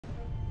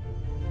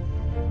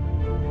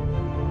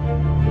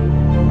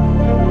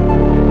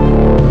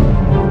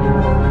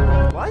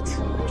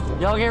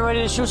Y'all getting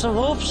ready to shoot some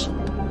hoops?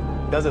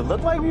 Does it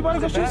look like we about to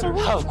go shoot some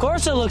hoops? Of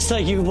course it looks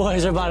like you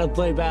boys are about to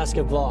play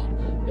basketball.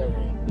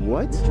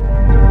 What?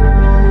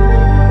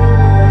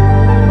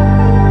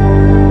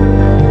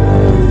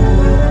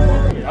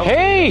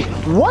 Hey!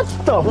 What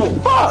the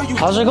fuck?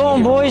 How's it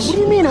going, boys? What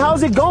do you mean,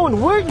 how's it going?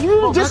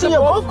 You just in your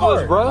golf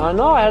cart, bro. I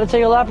know, I had to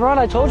take a lap around,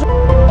 I told you.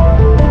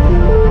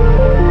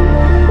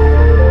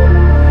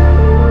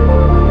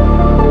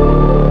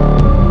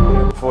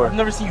 I've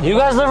never seen you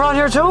guys live around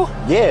here too?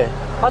 Yeah.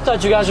 I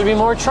thought you guys would be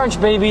more trench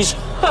babies.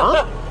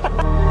 Huh?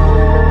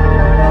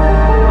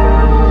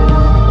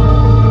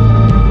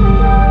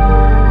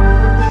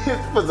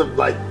 Put some,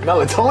 like,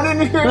 melatonin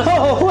in here?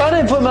 No, I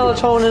didn't put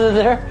melatonin in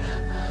there.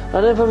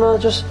 I didn't put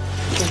melatonin, just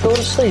go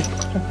to sleep.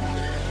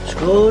 Just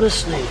go to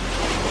sleep.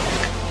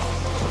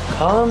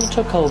 Come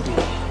to Kobe.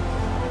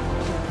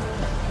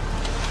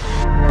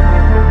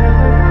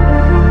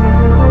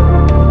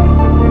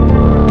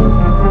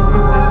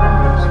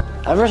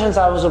 Ever since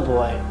I was a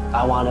boy,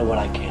 I wanted what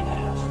I can't have.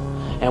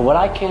 And what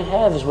I can't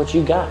have is what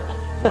you got.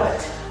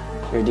 What?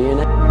 Your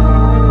DNA.